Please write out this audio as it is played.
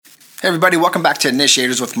Hey everybody, welcome back to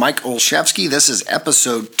Initiators with Mike Olszewski. This is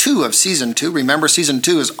episode 2 of season 2. Remember, season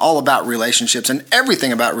 2 is all about relationships and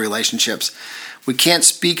everything about relationships. We can't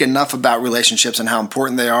speak enough about relationships and how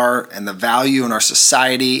important they are, and the value in our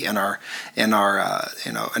society and our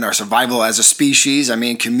survival as a species. I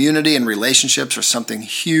mean, community and relationships are something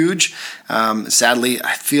huge. Sadly,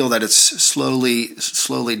 I feel that it's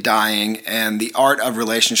slowly dying, and the art of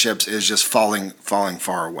relationships is just falling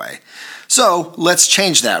far away. So let's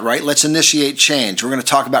change that, right? Let's initiate change. We're going to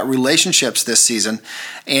talk about relationships this season,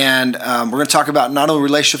 and we're going to talk about not only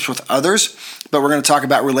relationships with others, but we're going to talk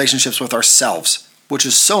about relationships with ourselves, which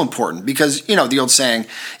is so important because, the old saying,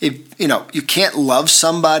 you can't love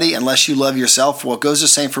somebody unless you love yourself. Well, it goes the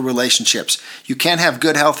same for relationships. You can't have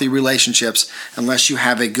good, healthy relationships unless you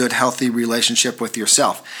have a good, healthy relationship with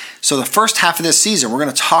yourself. So the first half of this season, we're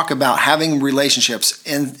going to talk about having relationships,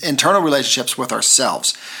 internal relationships with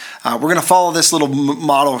ourselves. We're going to follow this little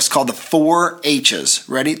model. It's called the 4 H's.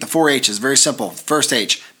 Ready? The 4 H's. Very simple. First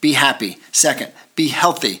H, be happy. Second, be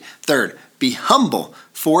healthy. Third, be humble.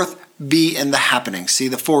 Fourth, be in the happening. See,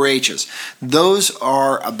 the 4 H's. Those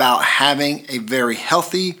are about having a very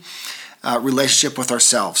healthy relationship with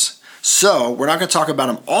ourselves. So we're not going to talk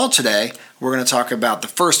about them all today. We're going to talk about the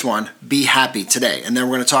first one, be happy, today. And then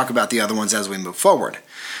we're going to talk about the other ones as we move forward.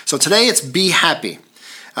 So today it's be happy.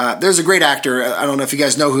 There's a great actor. I don't know if you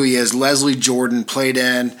guys know who he is. Leslie Jordan played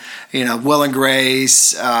in, Will and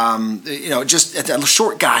Grace. Just a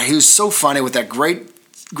short guy who's so funny with that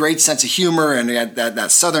great sense of humor and that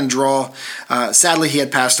southern drawl. Sadly, he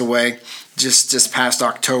had passed away just past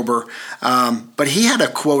October. But he had a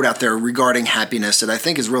quote out there regarding happiness that I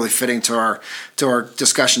think is really fitting to our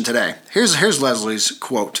discussion today. Here's Leslie's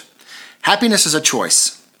quote: "Happiness is a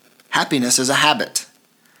choice. Happiness is a habit.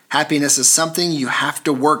 Happiness is something you have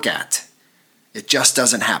to work at. It just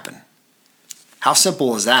doesn't happen." How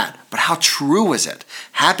simple is that? But how true is it?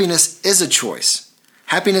 Happiness is a choice.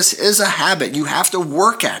 Happiness is a habit. You have to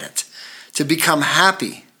work at it to become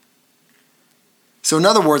happy. So in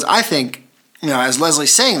other words, I think, as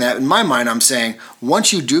Leslie's saying that, in my mind I'm saying,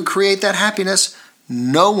 once you do create that happiness,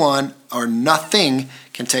 no one or nothing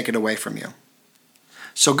can take it away from you.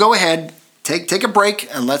 So go ahead. Take a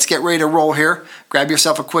break and let's get ready to roll here. Grab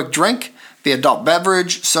yourself a quick drink, be adult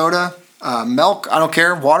beverage, soda, milk, I don't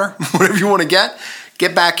care, water, whatever you want to get.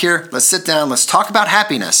 Get back here. Let's sit down. Let's talk about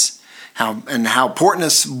happiness, how important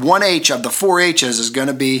this 1 H of the 4 H's is going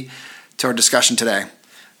to be to our discussion today.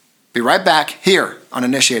 Be right back here on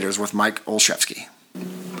Initiators with Mike Olszewski.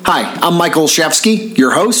 Hi, I'm Mike Olszewski,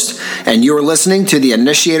 your host, and you're listening to the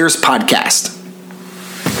Initiators Podcast.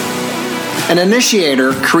 An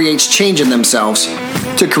initiator creates change in themselves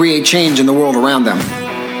to create change in the world around them.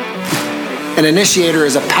 An initiator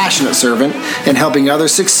is a passionate servant in helping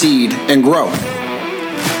others succeed and grow.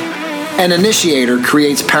 An initiator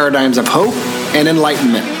creates paradigms of hope and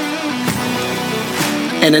enlightenment.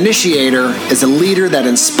 An initiator is a leader that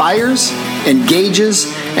inspires,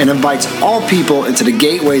 engages, and invites all people into the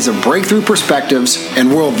gateways of breakthrough perspectives and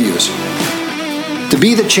worldviews. To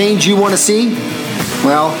be the change you want to see,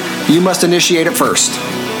 well, you must initiate it first.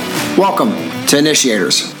 Welcome to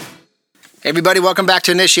Initiators. Hey everybody, welcome back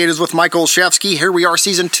to Initiators with Mike Olszewski. Here we are,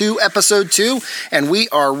 Season 2, Episode 2, and we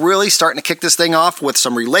are really starting to kick this thing off with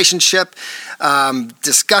some relationship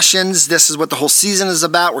discussions. This is what the whole season is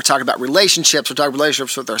about. We're talking about relationships. We're talking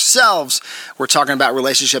relationships with ourselves. We're talking about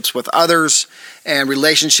relationships with others, and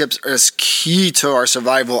relationships is key to our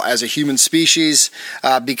survival as a human species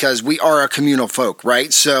because we are a communal folk,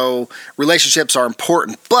 right? So relationships are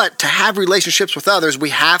important, but to have relationships with others, we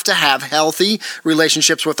have to have healthy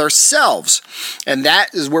relationships with ourselves. And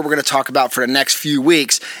that is what we're going to talk about for the next few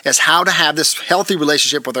weeks, is how to have this healthy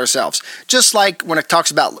relationship with ourselves. Just like when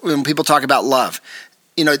people talk about love,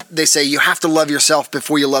 they say you have to love yourself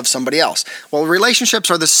before you love somebody else. Well,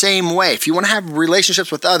 relationships are the same way. If you want to have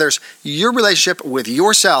relationships with others, your relationship with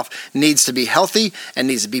yourself needs to be healthy and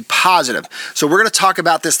needs to be positive. So we're going to talk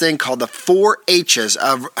about this thing called the 4 H's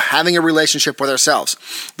of having a relationship with ourselves.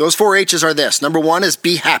 Those 4 H's are this. Number 1 is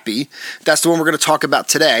be happy. That's the one we're going to talk about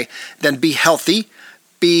today. Then be healthy,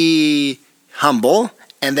 be humble,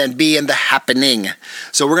 and then be in the happening.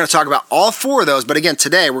 So we're going to talk about all 4 of those, but again,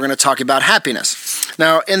 today we're going to talk about happiness.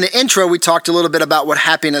 Now, in the intro, we talked a little bit about what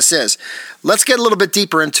happiness is. Let's get a little bit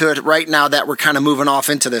deeper into it right now that we're kind of moving off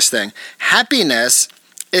into this thing. Happiness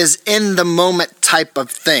is in the moment type of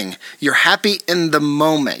thing. You're happy in the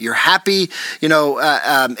moment. You're happy,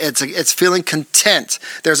 it's feeling content.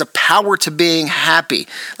 There's a power to being happy.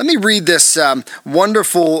 Let me read this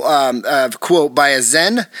wonderful quote by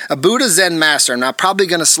a Buddha Zen master. And I'm probably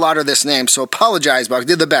going to slaughter this name, so apologize, but I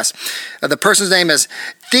did the best. The person's name is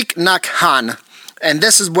Thich Nhat Hanh, and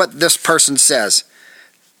this is what this person says.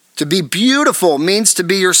 To be beautiful means to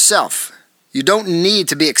be yourself. You don't need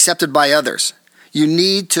to be accepted by others. You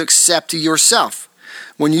need to accept yourself.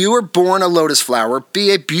 When you were born a lotus flower,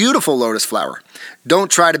 be a beautiful lotus flower.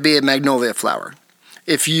 Don't try to be a magnolia flower.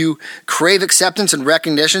 If you crave acceptance and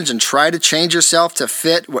recognition and try to change yourself to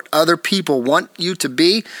fit what other people want you to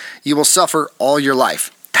be, you will suffer all your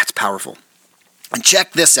life. That's powerful. And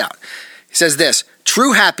check this out. He says this,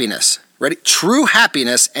 true happiness, ready? True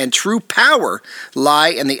happiness and true power lie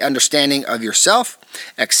in the understanding of yourself,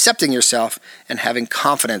 accepting yourself, and having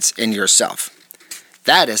confidence in yourself.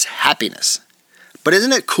 That is happiness. But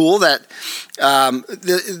isn't it cool that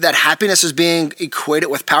that happiness is being equated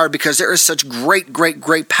with power, because there is such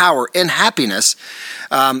great power in happiness,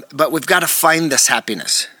 but we've got to find this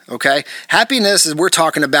happiness, okay? Happiness, as we're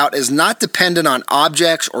talking about, is not dependent on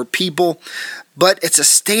objects or people, but it's a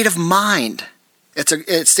state of mind. It's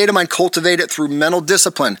a state of mind cultivated through mental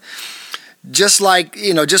discipline. Just like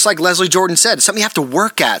Leslie Jordan said, it's something you have to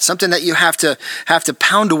work at, something that you have to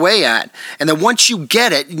pound away at. And then once you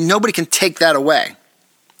get it, nobody can take that away.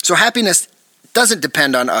 So happiness doesn't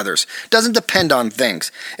depend on others, doesn't depend on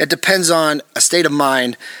things. It depends on a state of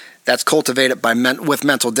mind that's cultivated with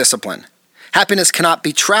mental discipline. Happiness cannot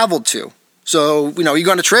be traveled to. So, you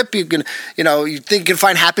go on a trip, you think you can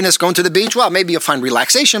find happiness going to the beach. Well, maybe you'll find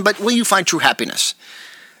relaxation, but will you find true happiness?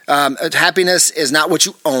 Happiness is not what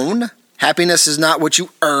you own. Happiness is not what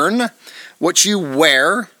you earn, what you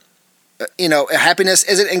wear. Happiness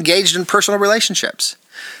isn't engaged in personal relationships.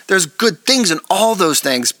 There's good things in all those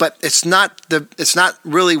things, but it's not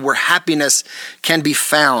really where happiness can be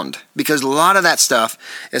found, because a lot of that stuff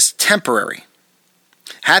is temporary.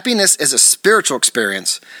 Happiness is a spiritual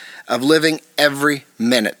experience of living every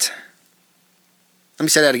minute. Let me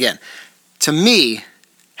say that again. To me,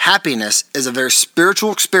 happiness is a very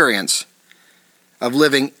spiritual experience of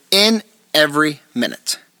living in every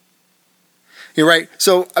minute. You're right.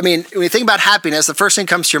 So, when you think about happiness, the first thing that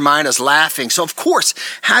comes to your mind is laughing. So, of course,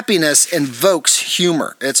 happiness invokes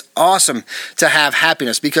humor. It's awesome to have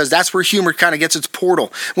happiness, because that's where humor kind of gets its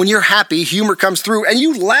portal. When you're happy, humor comes through and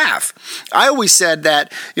you laugh. I always said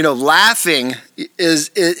that, laughing is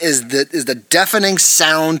the deafening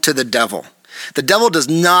sound to the devil. The devil does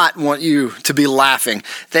not want you to be laughing.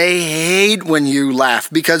 They hate when you laugh,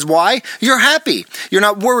 because why? You're happy. You're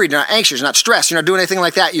not worried, you're not anxious, you're not stressed, you're not doing anything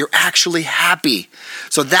like that. You're actually happy.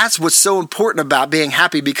 So that's what's so important about being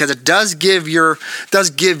happy, because it does give you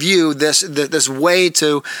this way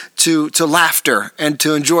to laughter and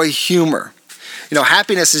to enjoy humor.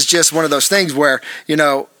 Happiness is just one of those things where,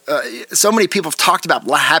 so many people have talked about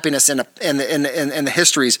happiness in the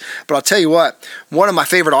histories, but I'll tell you what, one of my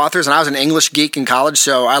favorite authors, and I was an English geek in college,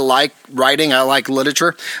 so I like writing, I like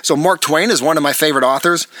literature. So Mark Twain is one of my favorite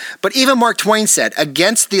authors, but even Mark Twain said,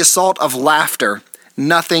 against the assault of laughter,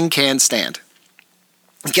 nothing can stand.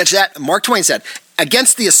 You catch that? Mark Twain said,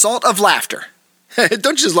 against the assault of laughter.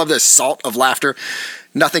 Don't you just love the assault of laughter?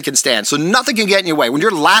 Nothing can stand. So nothing can get in your way. When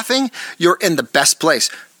you're laughing, you're in the best place.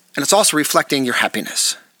 And it's also reflecting your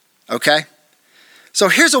happiness. Okay? So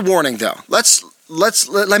here's a warning, though. Let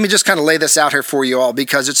me just kind of lay this out here for you all,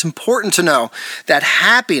 because it's important to know that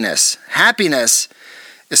happiness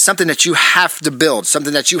is something that you have to build,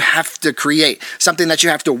 something that you have to create, something that you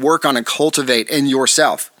have to work on and cultivate in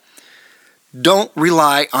yourself. Don't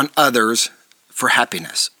rely on others for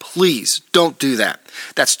happiness. Please don't do that.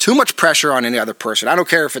 That's too much pressure on any other person. I don't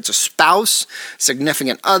care if it's a spouse,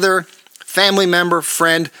 significant other, family member,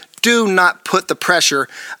 friend. Do not put the pressure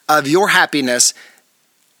of your happiness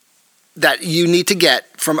that you need to get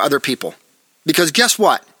from other people. Because guess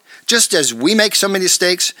what? Just as we make so many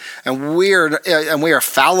mistakes and we are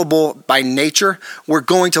fallible by nature, we're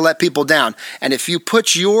going to let people down. And if you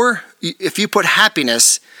put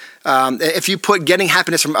happiness, if you put getting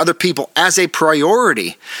happiness from other people as a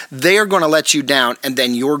priority, they are going to let you down, and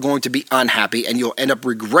then you're going to be unhappy and you'll end up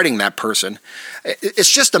regretting that person.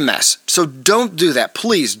 It's just a mess. So don't do that.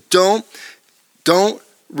 Please don't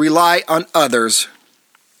rely on others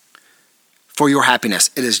for your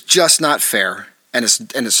happiness. It is just not fair, and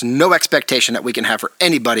it's no expectation that we can have for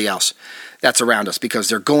anybody else that's around us, because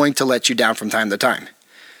they're going to let you down from time to time.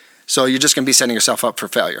 So you're just going to be setting yourself up for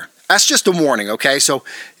failure. That's just a warning, okay? So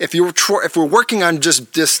if we're working on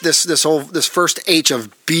just this first H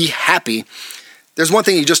of be happy, There's one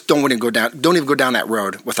thing you just don't want to go down. Don't even go down that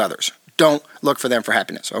road with others. Don't look for them for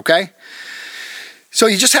happiness, okay? So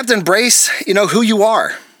you just have to embrace, who you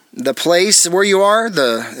are, the place where you are,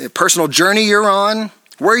 the personal journey you're on.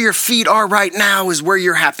 Where your feet are right now is where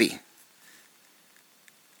you're happy.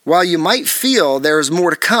 While you might feel there is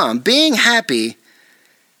more to come, being happy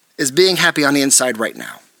is being happy on the inside right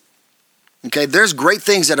now. Okay, there's great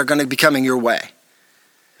things that are going to be coming your way.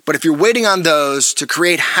 But if you're waiting on those to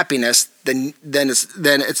create happiness, then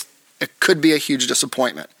it could be a huge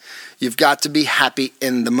disappointment. You've got to be happy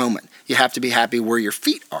in the moment. You have to be happy where your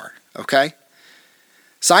feet are, okay?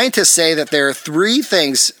 Scientists say that there are 3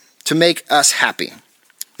 things to make us happy.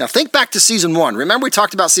 Now think back to season 1. Remember we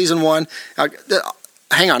talked about season 1?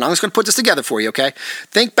 Hang on, I'm just going to put this together for you, okay?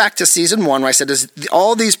 Think back to season 1 where I said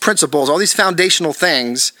all these principles, all these foundational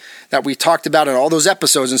things that we talked about in all those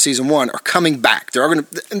episodes in season 1 are coming back. They're going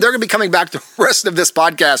to be coming back the rest of this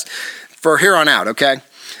podcast for here on out, okay?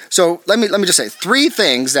 So let me just say 3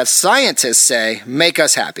 things that scientists say make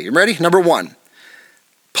us happy. You ready? Number 1,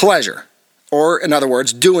 pleasure, or in other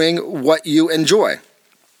words, doing what you enjoy.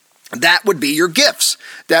 That would be your gifts.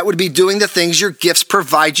 That would be doing the things your gifts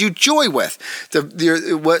provide you joy with.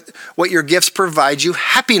 What your gifts provide you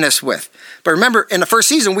happiness with. But remember, in the first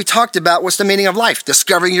season, we talked about what's the meaning of life,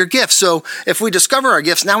 discovering your gifts. So if we discover our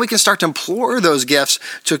gifts, now we can start to employ those gifts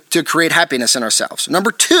to create happiness in ourselves.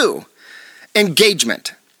 Number 2,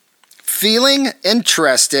 engagement. Feeling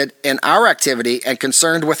interested in our activity and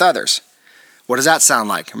concerned with others. What does that sound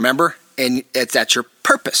like? Remember, that's your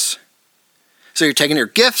purpose. So you're taking your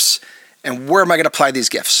gifts, and where am I going to apply these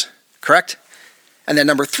gifts? Correct? And then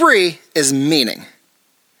number 3 is meaning.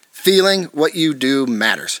 Feeling what you do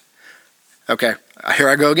matters. Okay, here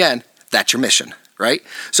I go again. That's your mission, right?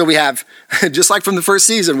 So we have, just like from the first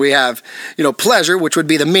season, we have, pleasure, which would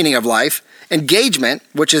be the meaning of life, engagement,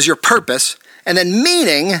 which is your purpose, and then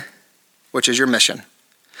meaning, which is your mission.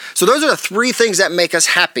 So those are the 3 things that make us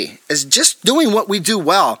happy, is just doing what we do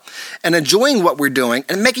well and enjoying what we're doing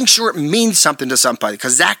and making sure it means something to somebody,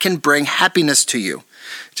 because that can bring happiness to you.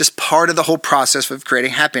 Just part of the whole process of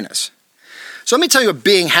creating happiness. So let me tell you what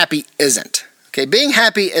being happy isn't. Okay, being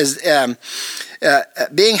happy is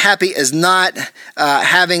not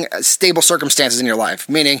having stable circumstances in your life,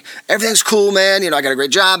 meaning everything's cool, man. I got a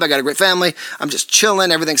great job, I got a great family, I'm just chilling,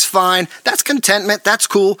 everything's fine. That's contentment, that's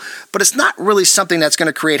cool, but it's not really something that's going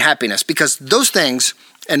to create happiness, because those things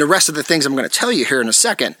and the rest of the things I'm going to tell you here in a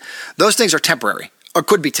second, those things are temporary. Or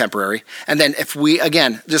could be temporary. And then if we,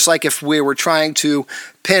 again, just like if we were trying to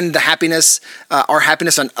pin the happiness, our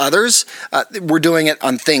happiness on others, we're doing it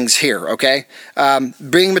on things here, okay?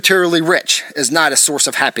 Being materially rich is not a source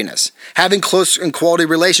of happiness. Having close and quality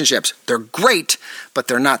relationships, they're great, but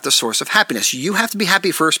they're not the source of happiness. You have to be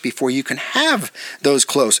happy first before you can have those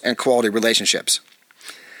close and quality relationships.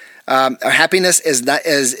 Happiness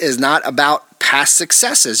is not about past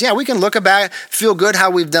successes. Yeah, we can look back, feel good how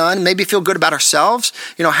we've done, maybe feel good about ourselves,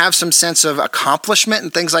 have some sense of accomplishment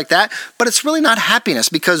and things like that, but it's really not happiness,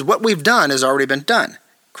 because what we've done has already been done,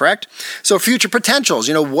 correct? So future potentials,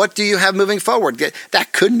 what do you have moving forward?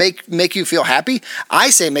 That could make you feel happy.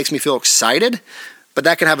 I say it makes me feel excited, but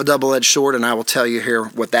that can have a double-edged sword, and I will tell you here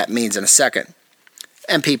what that means in a second.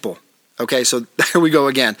 And people. Okay, so there we go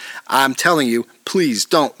again. I'm telling you, please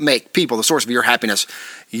don't make people the source of your happiness.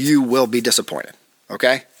 You will be disappointed,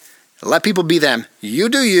 okay? Let people be them. You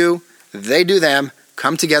do you, they do them.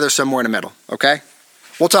 Come together somewhere in the middle, okay?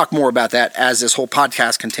 We'll talk more about that as this whole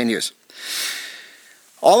podcast continues.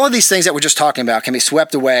 All of these things that we're just talking about can be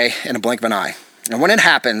swept away in a blink of an eye. And when it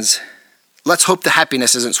happens, let's hope the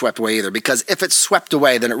happiness isn't swept away either, because if it's swept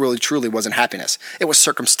away, then it really truly wasn't happiness. It was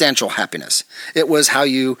circumstantial happiness. It was how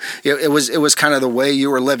it was kind of the way you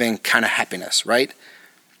were living kind of happiness, right?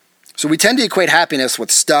 So we tend to equate happiness with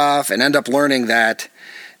stuff and end up learning that,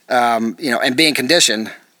 and being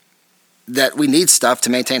conditioned that we need stuff to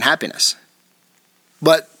maintain happiness.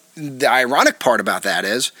 But the ironic part about that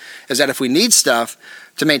is that if we need stuff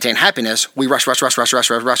to maintain happiness, we rush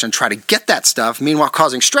and try to get that stuff, meanwhile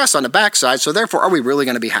causing stress on the backside. So therefore, are we really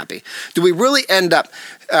going to be happy? Do we really end up,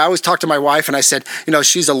 I always talk to my wife and I said,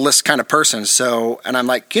 she's a list kind of person. And I'm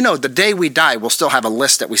like, the day we die, we'll still have a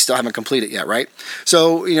list that we still haven't completed yet, right?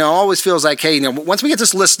 So, it always feels like, hey, once we get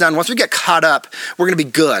this list done, once we get caught up, we're going to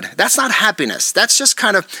be good. That's not happiness. That's just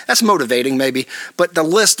that's motivating maybe, but the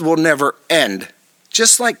list will never end.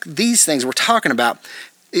 Just like these things we're talking about,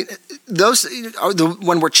 those are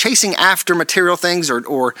when we're chasing after material things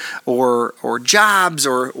or jobs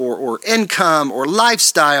or income or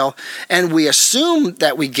lifestyle, and we assume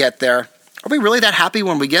that we get there. Are we really that happy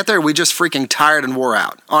when we get there? Or are we just freaking tired and wore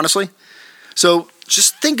out? Honestly, so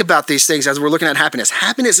just think about these things as we're looking at happiness.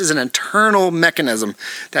 Happiness is an internal mechanism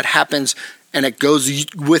that happens, and it goes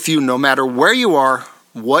with you no matter where you are,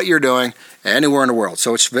 what you're doing, anywhere in the world.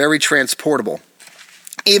 So it's very transportable.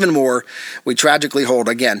 Even more, we tragically hold,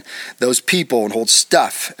 again, those people and hold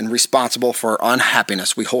stuff and responsible for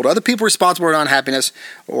unhappiness. We hold other people responsible for unhappiness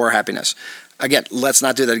or happiness. Again, let's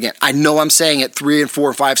not do that again. I know I'm saying it 3 and 4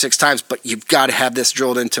 and 5, 6 times, but you've got to have this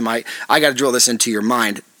drilled into I got to drill this into your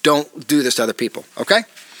mind. Don't do this to other people, okay?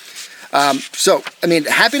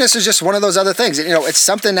 Happiness is just one of those other things. It's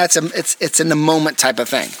something that's it's in the moment type of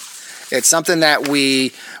thing. It's something that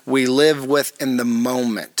we live with in the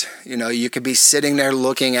moment. You could be sitting there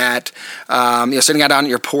looking at, sitting out on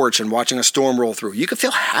your porch and watching a storm roll through. You could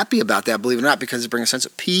feel happy about that, believe it or not, because it brings a sense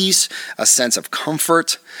of peace, a sense of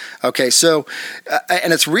comfort. Okay, so,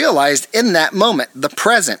 and it's realized in that moment, the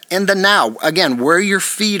present, in the now. Again, where your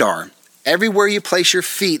feet are. Everywhere you place your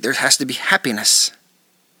feet, there has to be happiness.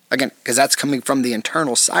 Again, because that's coming from the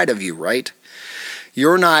internal side of you, right?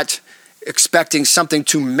 You're not expecting something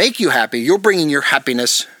to make you happy. You're bringing your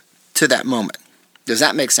happiness to that moment. Does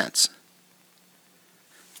that make sense?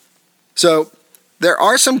 So there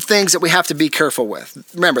are some things that we have to be careful with.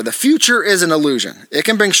 Remember, the future is an illusion. It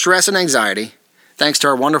can bring stress and anxiety thanks to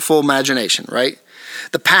our wonderful imagination, right?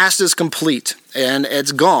 The past is complete and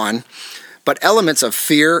it's gone, but elements of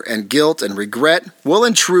fear and guilt and regret will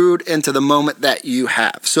intrude into the moment that you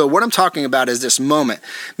have. So what I'm talking about is this moment.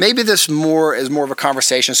 Maybe this is more of a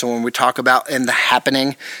conversation. So when we talk about in the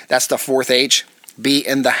happening, that's the 4th H. Be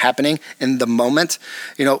in the happening, in the moment.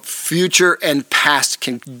 Future and past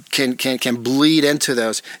can bleed into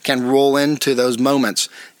those, can roll into those moments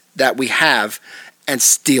that we have and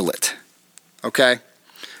steal it. Okay?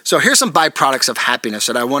 So here's some byproducts of happiness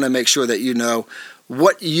that I want to make sure that you know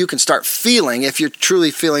what you can start feeling if you're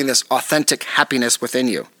truly feeling this authentic happiness within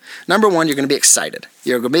you. Number 1, you're going to be excited.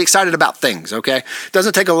 You're going to be excited about things, okay? It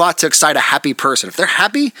doesn't take a lot to excite a happy person. If they're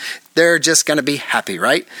happy, they're just going to be happy,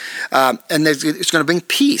 right? And it's going to bring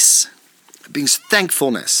peace. It brings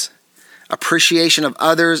thankfulness, appreciation of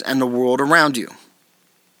others and the world around you,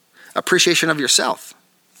 appreciation of yourself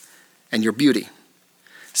and your beauty,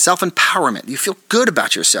 self-empowerment. You feel good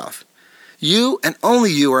about yourself. You and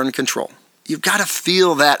only you are in control. You've got to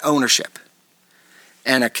feel that ownership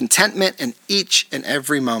and a contentment in each and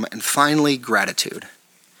every moment. And finally, gratitude.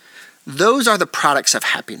 Those are the products of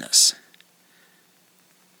happiness.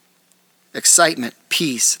 Excitement,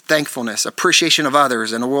 peace, thankfulness, appreciation of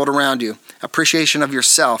others and the world around you, appreciation of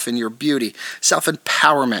yourself and your beauty,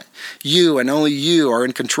 self-empowerment. You and only you are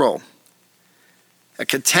in control. A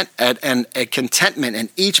contentment in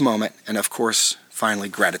each moment, and of course, finally,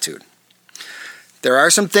 gratitude. There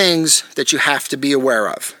are some things that you have to be aware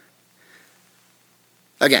of.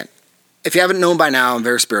 Again, if you haven't known by now, I'm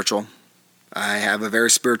very spiritual. I have a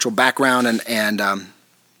very spiritual background, and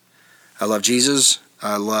I love Jesus.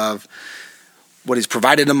 I love what He's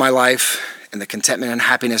provided in my life and the contentment and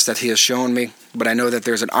happiness that He has shown me. But I know that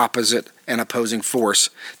there's an opposite and opposing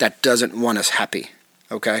force that doesn't want us happy.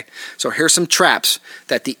 Okay? So here's some traps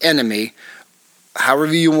that the enemy,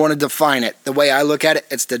 however you want to define it, the way I look at it,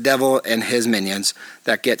 it's the devil and his minions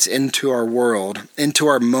that gets into our world, into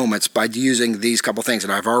our moments by using these couple things,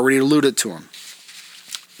 and I've already alluded to them.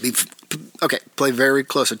 Okay, pay very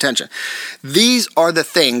close attention. These are the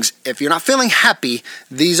things, if you're not feeling happy,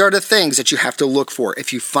 these are the things that you have to look for.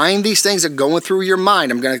 If you find these things that are going through your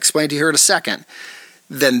mind, I'm going to explain to you here in a second,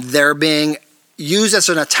 then they're being used as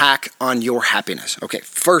an attack on your happiness. Okay,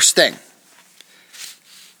 first thing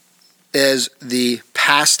is the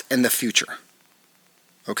past and the future.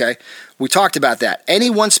 Okay? We talked about that. Any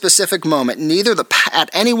one specific moment, at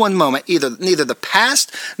any one moment, neither the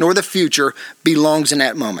past nor the future belongs in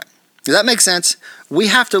that moment. Does that make sense? We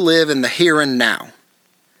have to live in the here and now.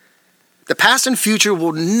 The past and future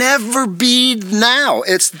will never be now.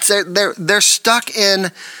 They're stuck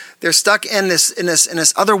in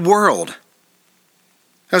this other world.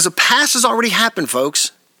 Because the past has already happened,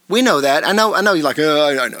 folks. We know that. I know you're like,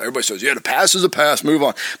 I know. Everybody says, yeah, the past is the past, move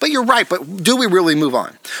on. But you're right, but do we really move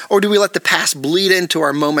on? Or do we let the past bleed into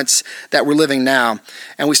our moments that we're living now,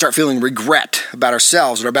 and we start feeling regret about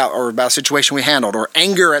ourselves or about a situation we handled, or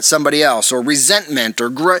anger at somebody else, or resentment, or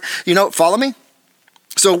follow me?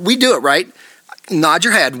 So we do it, right? Nod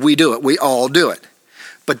your head, we do it. We all do it.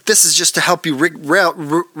 But this is just to help you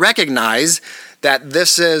recognize that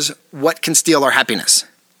this is what can steal our happiness.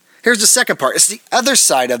 Here's the second part. It's the other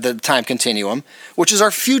side of the time continuum, which is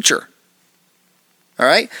our future. All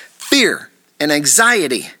right? Fear and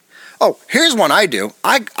anxiety. Oh, here's one I do.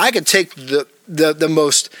 I could take the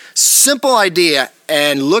most simple idea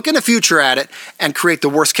and look in the future at it and create the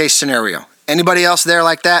worst case scenario. Anybody else there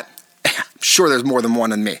like that? I'm sure there's more than one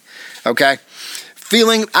than me, okay?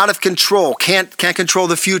 Feeling out of control, can't control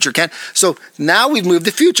the future. So now we've moved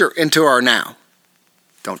the future into our now.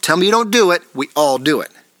 Don't tell me you don't do it. We all do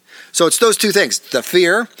it. So it's those two things. The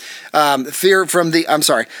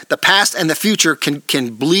the past and the future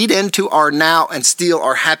can bleed into our now and steal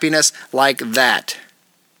our happiness like that.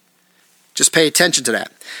 Just pay attention to that.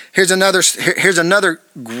 Here's another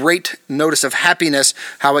great notice of happiness,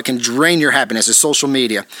 how it can drain your happiness, is social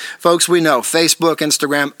media. Folks, we know Facebook,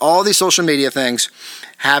 Instagram, all these social media things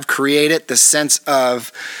have created the sense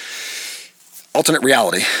of alternate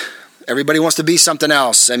reality. Everybody wants to be something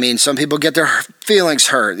else. I mean, some people get their feelings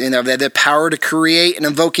hurt. They have the power to create and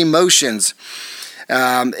invoke emotions.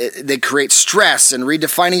 They create stress and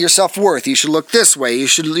redefining your self-worth. You should look this way. You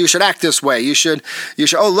should act this way. You should.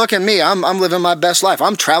 Oh, look at me. I'm living my best life.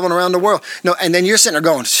 I'm traveling around the world. No, and then you're sitting there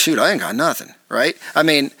going, shoot, I ain't got nothing, right? I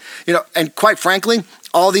mean, and quite frankly,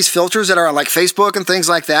 all these filters that are on like Facebook and things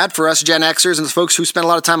like that for us Gen Xers and the folks who spend a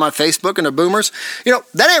lot of time on Facebook and the boomers,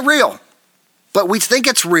 that ain't real. But we think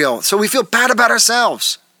it's real, so we feel bad about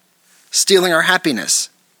ourselves, stealing our happiness.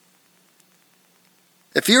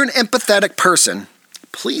 If you're an empathetic person,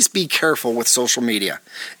 please be careful with social media.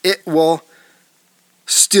 It will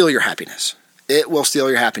steal your happiness. It will steal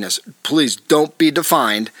your happiness. Please don't be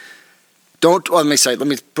defined. Let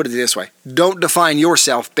me put it this way. Don't define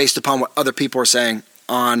yourself based upon what other people are saying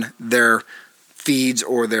on their feeds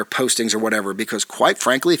or their postings or whatever, because quite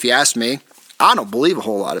frankly, if you ask me, I don't believe a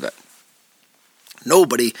whole lot of it.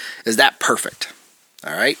 Nobody is that perfect.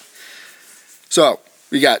 All right? So,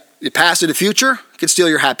 you got your past and the future can steal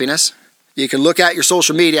your happiness. You can look at your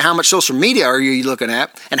social media. How much social media are you looking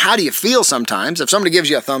at? And how do you feel sometimes? If somebody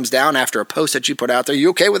gives you a thumbs down after a post that you put out there,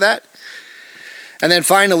 you okay with that? And then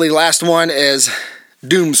finally, last one is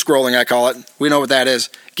doom scrolling, I call it. We know what that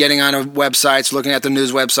is. Getting on websites, looking at the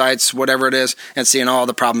news websites, whatever it is, and seeing all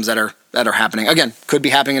the problems that are happening. Again, could be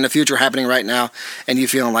happening in the future, happening right now, and you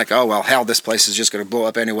feeling like, oh, well, hell, this place is just going to blow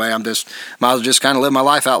up anyway. Might as well just kind of live my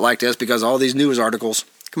life out like this because all these news articles.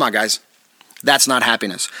 Come on, guys. That's not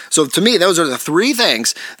happiness. So to me, those are the three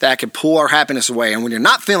things that can pull our happiness away. And when you're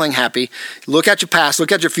not feeling happy, look at your past,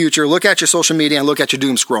 look at your future, look at your social media, and look at your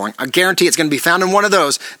doom scrolling. I guarantee it's going to be found in one of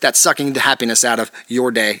those that's sucking the happiness out of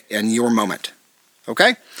your day and your moment.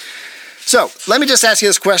 Okay? So let me just ask you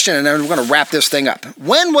this question, and then we're going to wrap this thing up.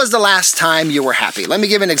 When was the last time you were happy? Let me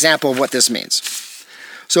give an example of what this means.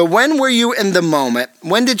 So when were you in the moment?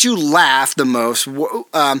 When did you laugh the most?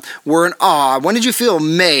 Were in awe? When did you feel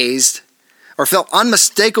amazed? Or felt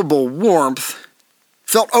unmistakable warmth,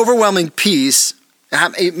 felt overwhelming peace?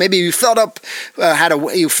 Maybe you felt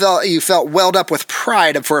welled up with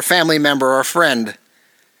pride for a family member or a friend.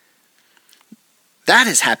 That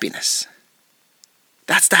is happiness.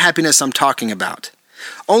 That's the happiness I'm talking about.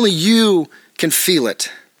 Only you can feel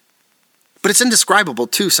it. But it's indescribable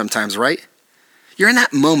too sometimes, right? You're in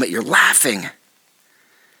that moment, you're laughing.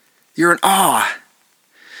 You're in awe.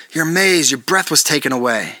 You're amazed, your breath was taken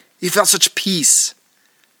away. You felt such peace,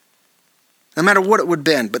 no matter what it would have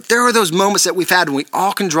been. But there are those moments that we've had and we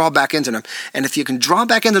all can draw back into them. And if you can draw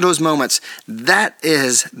back into those moments, that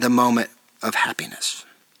is the moment of happiness.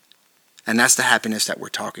 And that's the happiness that we're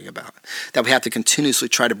talking about, that we have to continuously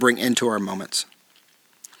try to bring into our moments.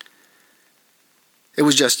 It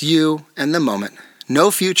was just you and the moment.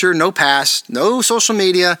 No future, no past, no social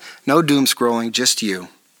media, no doom scrolling, just you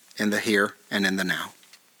in the here and in the now.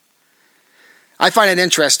 I find it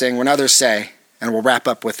interesting when others say, and we'll wrap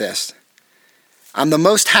up with this, I'm the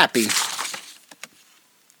most happy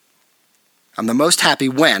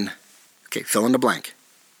when, okay, fill in the blank.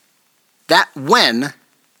 That when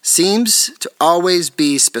seems to always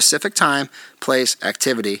be specific time, place,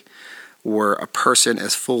 activity, where a person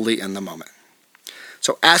is fully in the moment.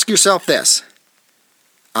 So ask yourself this,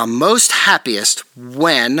 I'm most happiest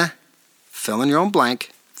when, fill in your own blank,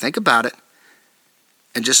 think about it,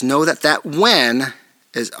 and just know that when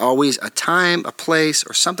is always a time, a place,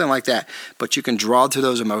 or something like that. But you can draw to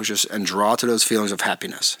those emotions and draw to those feelings of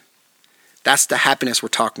happiness. That's the happiness we're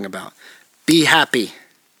talking about. Be happy.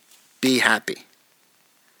 Be happy.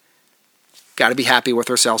 Got to be happy with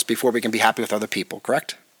ourselves before we can be happy with other people,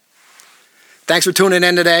 correct? Thanks for tuning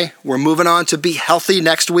in today. We're moving on to Be Healthy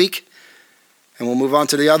next week. And we'll move on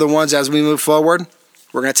to the other ones as we move forward.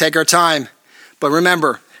 We're going to take our time. But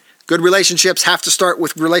remember, good relationships have to start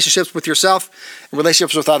with relationships with yourself and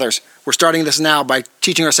relationships with others. We're starting this now by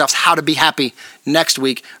teaching ourselves how to be happy. Next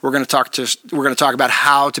week, we're going to talk about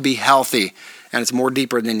how to be healthy, and it's more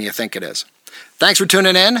deeper than you think it is. Thanks for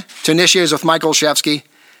tuning in to Initiators with Mike Olszewski.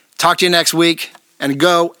 Talk to you next week, and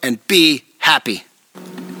go and be happy.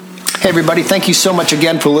 Hey, everybody, thank you so much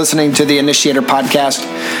again for listening to the Initiator Podcast.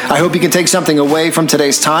 I hope you can take something away from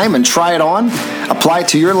today's time and try it on, apply it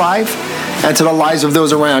to your life and to the lives of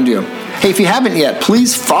those around you. Hey, if you haven't yet,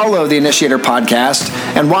 please follow the Initiator Podcast.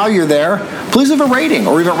 And while you're there, please leave a rating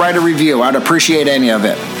or even write a review. I'd appreciate any of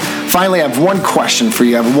it. Finally, I have one question for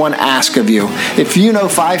you. I have one ask of you. If you know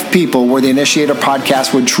 5 people where the Initiator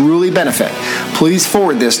Podcast would truly benefit, please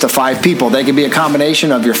forward this to 5 people. They could be a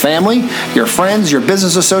combination of your family, your friends, your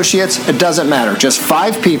business associates. It doesn't matter. Just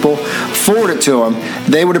 5 people. Forward it to them.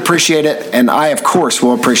 They would appreciate it, and I, of course,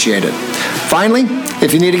 will appreciate it. Finally,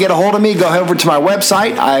 if you need to get a hold of me, go over to my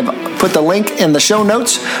website. I've put the link in the show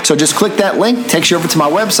notes, so just click that link. Takes you over to my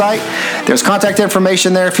website. There's contact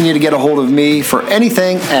information there if you need to get a hold of me for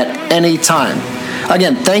anything at any time.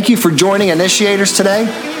 Again, thank you for joining Initiators today,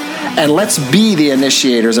 and let's be the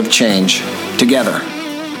initiators of change together.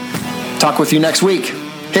 Talk with you next week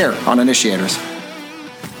here on Initiators.